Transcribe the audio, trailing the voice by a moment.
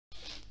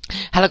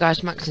Hello guys,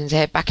 Maxons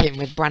here, back in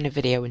with a brand new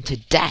video, and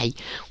today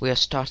we are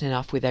starting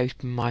off with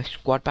opening my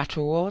squad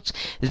battle rewards.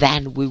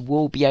 Then we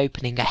will be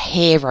opening a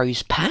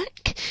heroes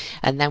pack,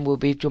 and then we'll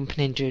be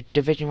jumping into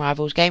division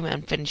rivals game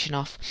and finishing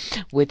off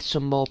with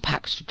some more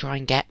packs to try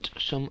and get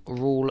some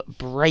rule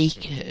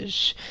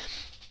breakers.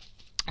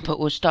 But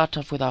we'll start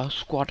off with our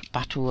squad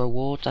battle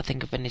rewards. I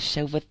think I finished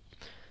silver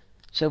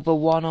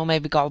 1 or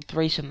maybe gold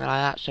 3, something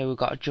like that. So we've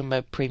got a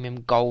jumbo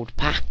premium gold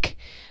pack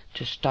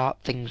to start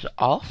things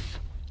off.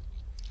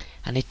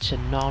 And it's a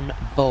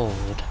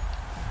non-board.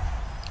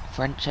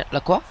 French at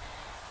Lacroix?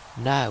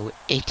 No,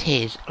 it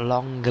is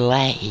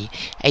Longley.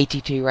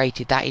 82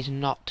 rated. That is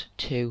not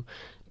too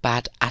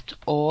bad at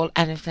all.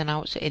 Anything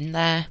else in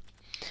there?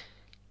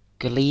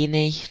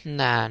 Galini?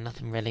 Nah,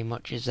 nothing really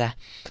much is there.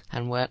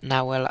 And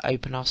now we'll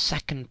open our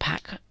second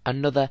pack.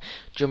 Another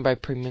Jumbo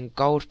Premium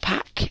Gold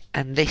pack.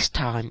 And this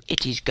time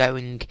it is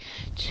going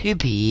to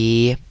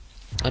be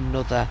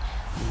another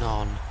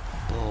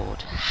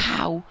non-board.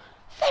 How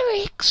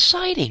very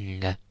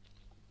exciting.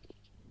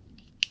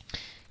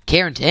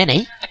 Kieran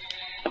Tierney.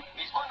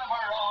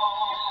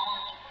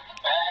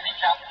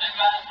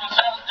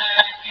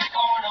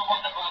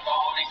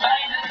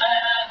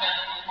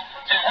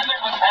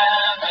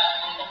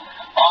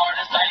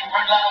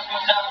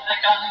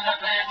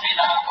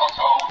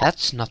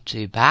 That's not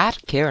too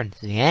bad. Kieran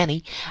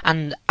Tierney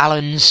and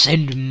Alan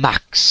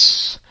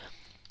St-Max.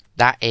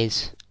 That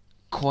is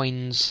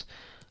coins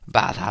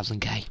about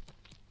 1000k.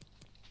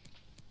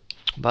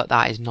 But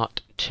that is not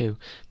too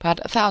bad.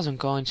 1000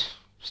 coins.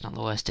 It's not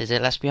the worst, is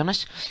it? Let's be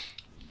honest.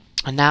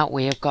 And now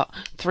we have got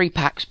 3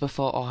 packs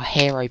before our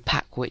hero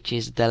pack, which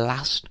is the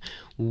last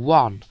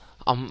one.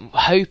 I'm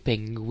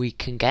hoping we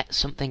can get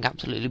something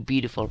absolutely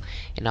beautiful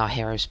in our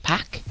heroes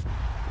pack.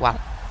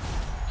 Well,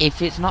 if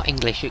it's not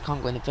English, it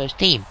can't go in the first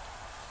team.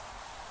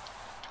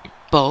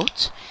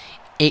 But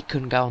it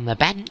can go on the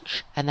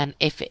bench, and then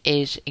if it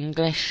is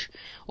English,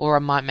 or I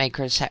might make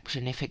a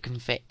exception if it can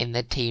fit in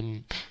the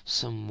team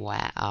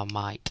somewhere. I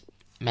might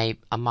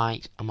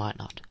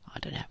not. I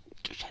don't know.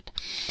 Just yet.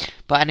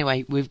 But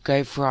anyway, we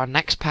go for our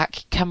next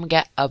pack. Can we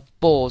get a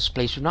boards,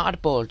 please? We've not had a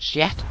boards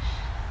yet.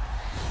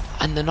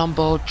 And the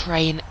non-board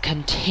train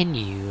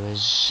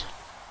continues.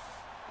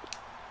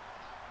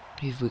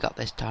 Who've we got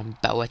this time?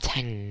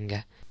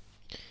 Boateng.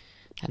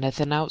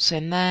 Anything else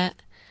in there?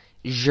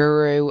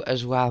 Giroud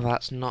as well.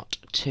 That's not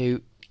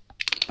too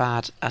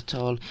bad at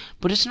all,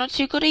 but it's not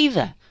too good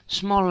either.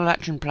 Small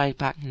election play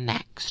pack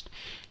next.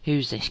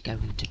 Who's this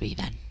going to be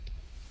then?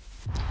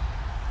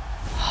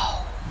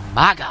 Oh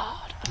my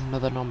god,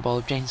 another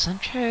non-board James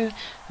Sancho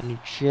and a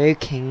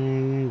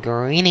joking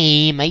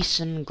Greeny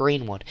Mason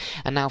Greenwood.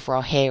 And now for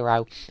our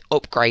hero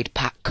upgrade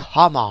pack.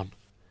 Come on,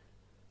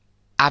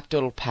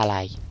 Abdul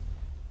Pele.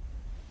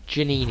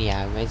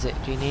 Juninho, is it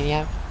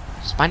Juninho?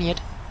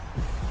 Spaniard.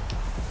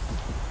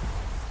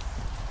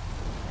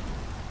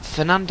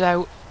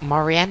 Fernando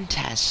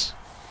Morientes.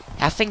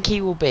 I think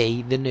he will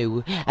be the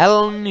new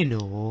El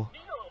Nino.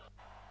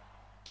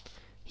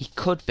 He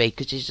could be,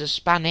 because he's a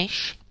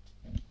Spanish.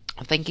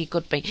 I think he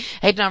could be.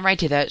 89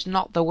 rated though, it's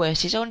not the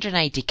worst. It's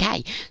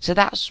 180k. So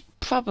that's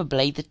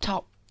probably the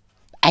top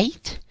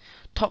 8?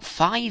 Top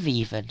 5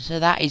 even. So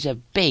that is a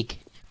big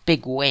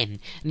win.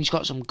 And he's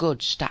got some good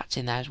stats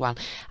in there as well.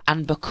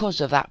 And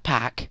because of that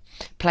pack,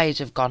 players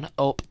have gone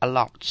up a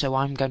lot. So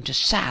I'm going to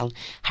sell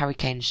Harry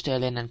Kane,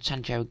 Sterling and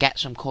Sancho, get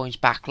some coins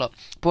back. Look,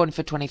 bought him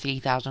for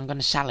 23,000. I'm going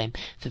to sell him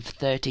for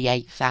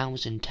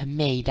 38,000. To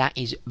me, that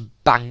is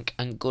bank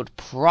and good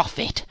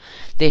profit.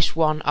 This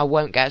one I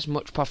won't get as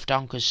much profit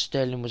on because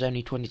Sterling was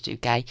only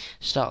 22k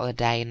start of the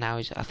day, and now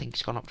I think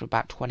it's gone up to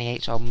about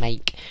 28. So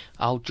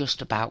I'll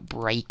just about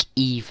break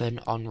even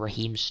on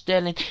Raheem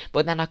Sterling,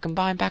 but then I can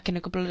buy him back in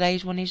a couple of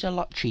days when he's a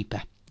lot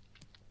cheaper.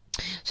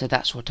 So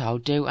that's what I'll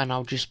do, and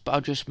I'll just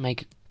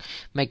make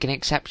an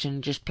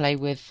exception, just play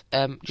with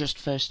just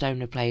first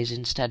owner players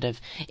instead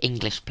of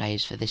English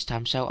players for this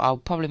time. So I'll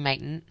probably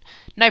make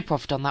no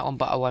profit on that one,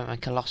 but I won't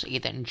make a loss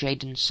either. And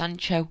Jadon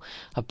Sancho,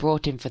 I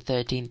brought him for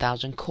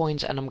 13,000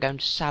 coins, and I'm going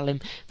to sell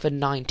him for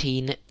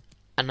 19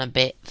 and a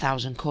bit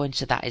thousand coins.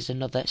 So that is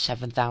another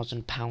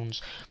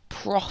 £7,000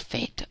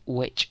 profit,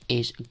 which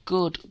is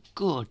good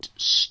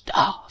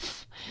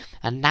stuff.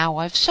 And now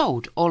I've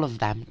sold all of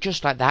them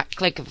just like that.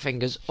 Click of the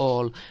fingers,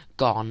 all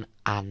gone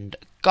and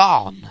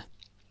gone.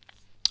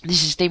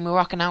 This is the team we're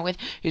rocking out with.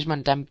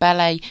 Ousmane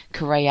Dembele,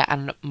 Correa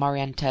and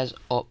Morientes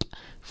up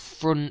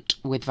front,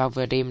 with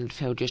Valverde in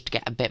midfield just to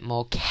get a bit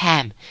more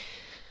chem.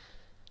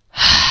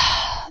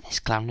 This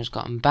clown has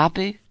got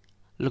Mbabu,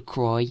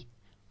 Lacroix,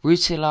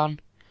 Roussillon,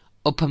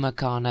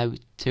 Upamecano,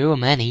 too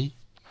many.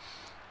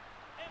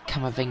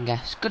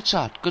 Camavinga, good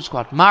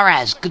squad.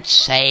 Mahrez, good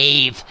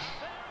save.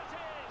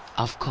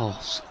 Of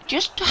course,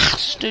 just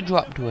has to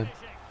drop to him.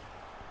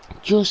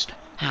 Just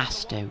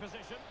has to.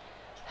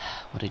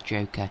 What a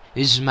joker.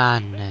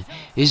 Ousmane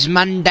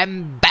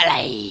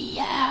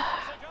Dembele.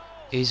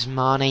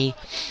 Ousmane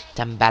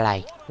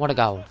Dembele. What a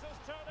goal.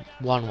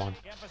 1-1.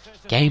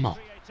 Game on.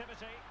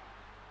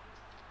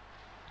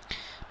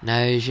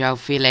 No, João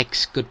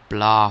Felix, good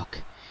block.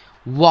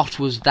 What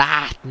was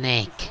that,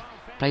 Nick?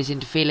 Plays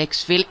into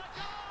Felix.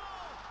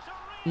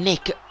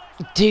 Nick,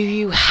 do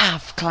you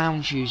have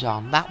clown shoes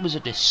on? That was a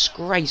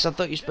disgrace. I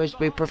thought you were supposed to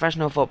be a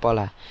professional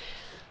footballer.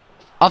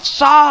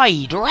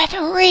 Offside!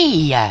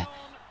 Referee!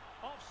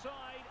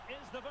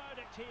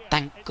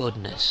 Thank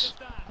goodness.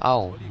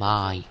 Oh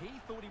my.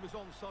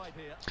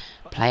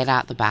 Play it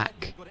out the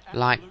back.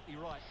 Like.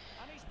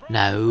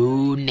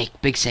 No,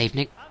 Nick. Big save,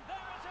 Nick.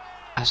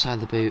 Outside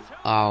the boot.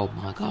 Oh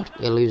my god.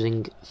 We're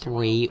losing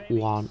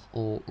 3-1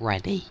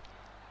 already.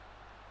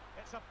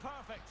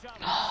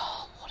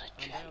 Oh, what a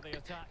joke.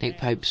 Nick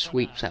Pope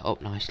sweeps it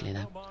up nicely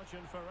though.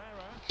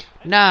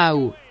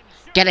 No!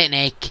 Get it,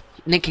 Nick.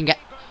 Nick can get...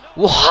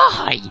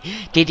 Why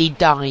did he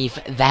dive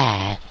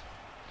there?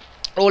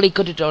 All he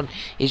could have done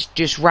is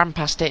just ran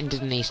past it and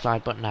did a knee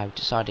slide, but no,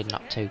 decided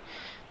not to.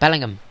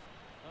 Bellingham.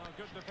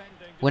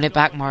 Win it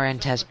back,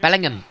 Morientes.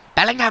 Bellingham.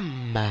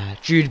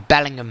 Jude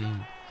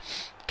Bellingham.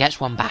 Gets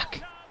one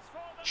back.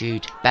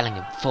 Jude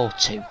Bellingham.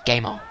 4-2.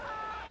 Game on.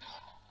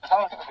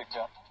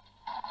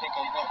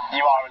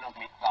 You are an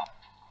ugly lad.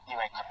 You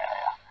ain't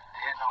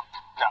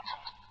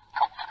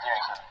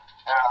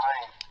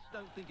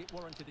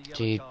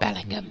Jude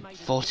Bellingham.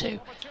 4-2.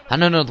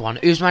 And another one.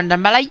 Ousmane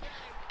Dembele.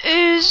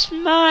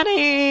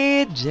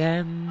 Ousmane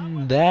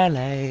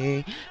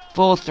Dembele.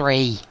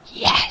 4-3.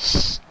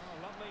 Yes.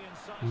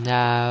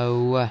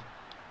 No.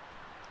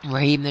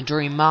 Raheem the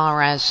Dream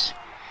Mahrez.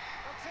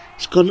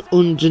 It's gone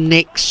under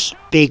Nick's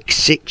big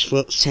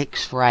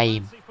 6'6"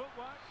 frame.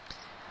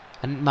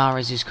 And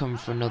Mahrez is coming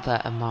for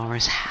another, and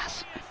Mahrez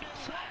has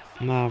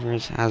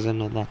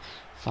another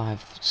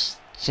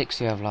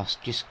 5-6 I've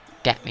lost. Just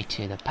get me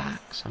to the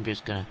packs. I'm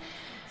just gonna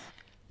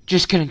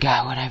go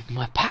and open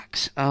my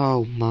packs.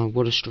 Oh my,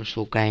 what a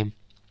stressful game.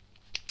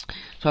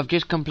 So I've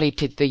just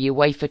completed the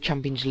UEFA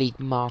Champions League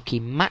marquee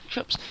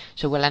matchups.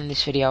 So we'll end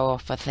this video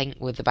off, I think,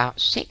 with about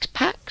 6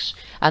 packs.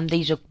 And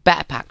these are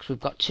better packs. We've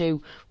got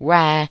 2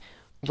 rare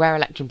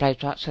Electrum Players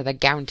packs, so they're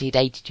guaranteed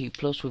 82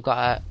 plus. We've got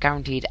a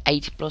guaranteed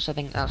 80 plus. I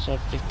think that's a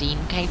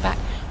 15k pack.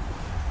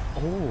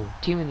 Oh,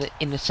 team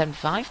in the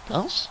 75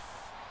 plus.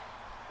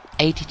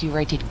 82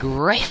 rated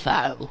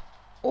Griffo.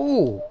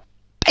 Oh,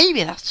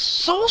 baby, that's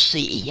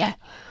saucy.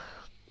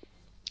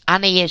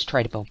 And he is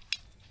tradable.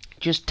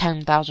 Just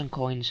 10,000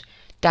 coins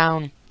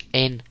down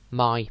in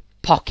my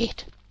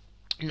pocket.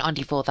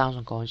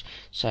 94,000 coins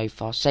so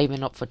far,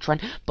 saving up for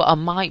Trent. But I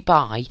might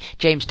buy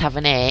James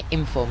Tavernier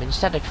in form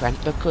instead of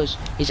Trent because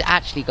he's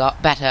actually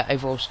got better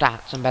overall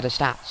stats and better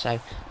stats. So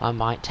I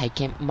might take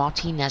him.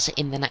 Martinez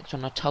in the next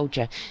one. I told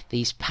you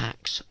these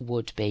packs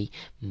would be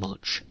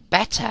much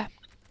better.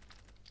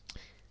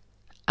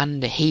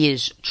 And he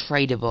is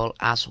tradable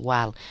as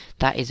well.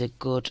 That is a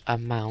good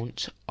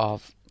amount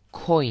of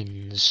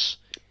coins.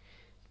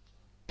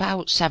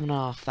 About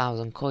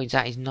 7,500 coins.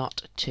 That is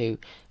not too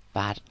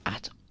bad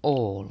at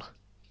all.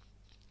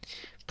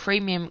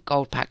 Premium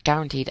gold pack,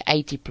 guaranteed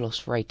 80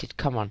 plus rated.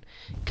 Come on,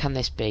 can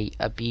this be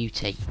a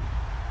beauty?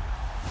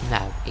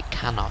 No, it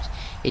cannot.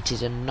 It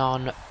is a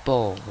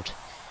non-board.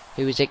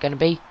 Who is it going to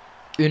be?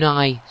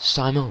 Unai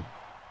Simon.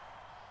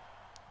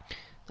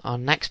 Our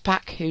next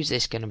pack, who's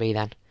this going to be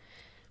then?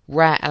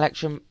 Rare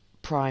Electrum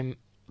Prime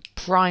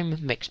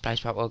mixed place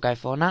pack we'll go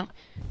for now.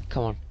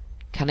 Come on.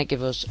 Can it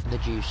give us the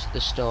juice,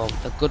 the storm,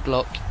 the good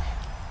luck?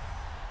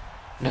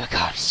 No,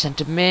 God.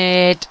 Centre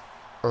mid.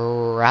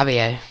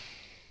 Rabiot.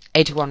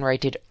 81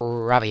 rated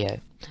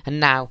Rabiot.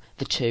 And now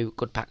the 2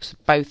 good packs.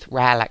 Both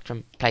rare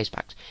Electrum Plays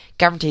packs.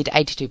 Guaranteed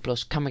 82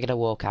 plus. Can we get a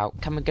walkout?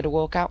 Can we get a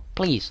walkout?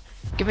 Please.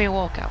 Give me a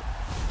walkout.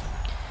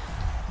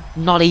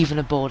 Not even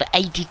a board.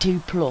 82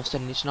 plus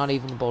and it's not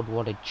even a board.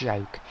 What a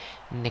joke.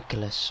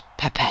 Nicolas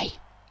Pepe.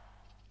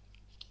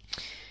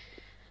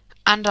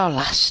 And our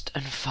last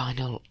and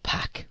final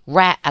pack.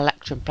 Rare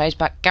Electrum Plays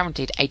pack.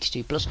 Guaranteed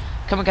 82 plus.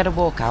 Can we get a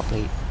walkout,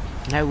 please?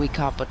 No, we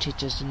can't, but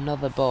it is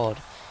another board.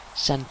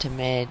 Centre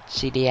mid,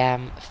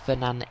 CDM,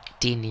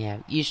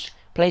 Fernandinho.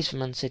 Plays for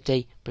Man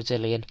City,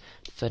 Brazilian,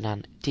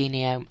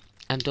 Fernandinho.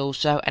 And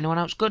also, anyone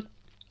else good?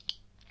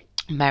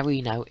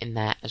 Merino in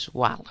there as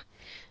well.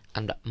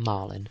 And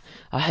Marlin.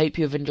 I hope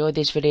you have enjoyed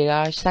this video,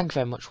 guys. Thank you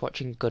very much for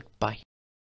watching. Goodbye.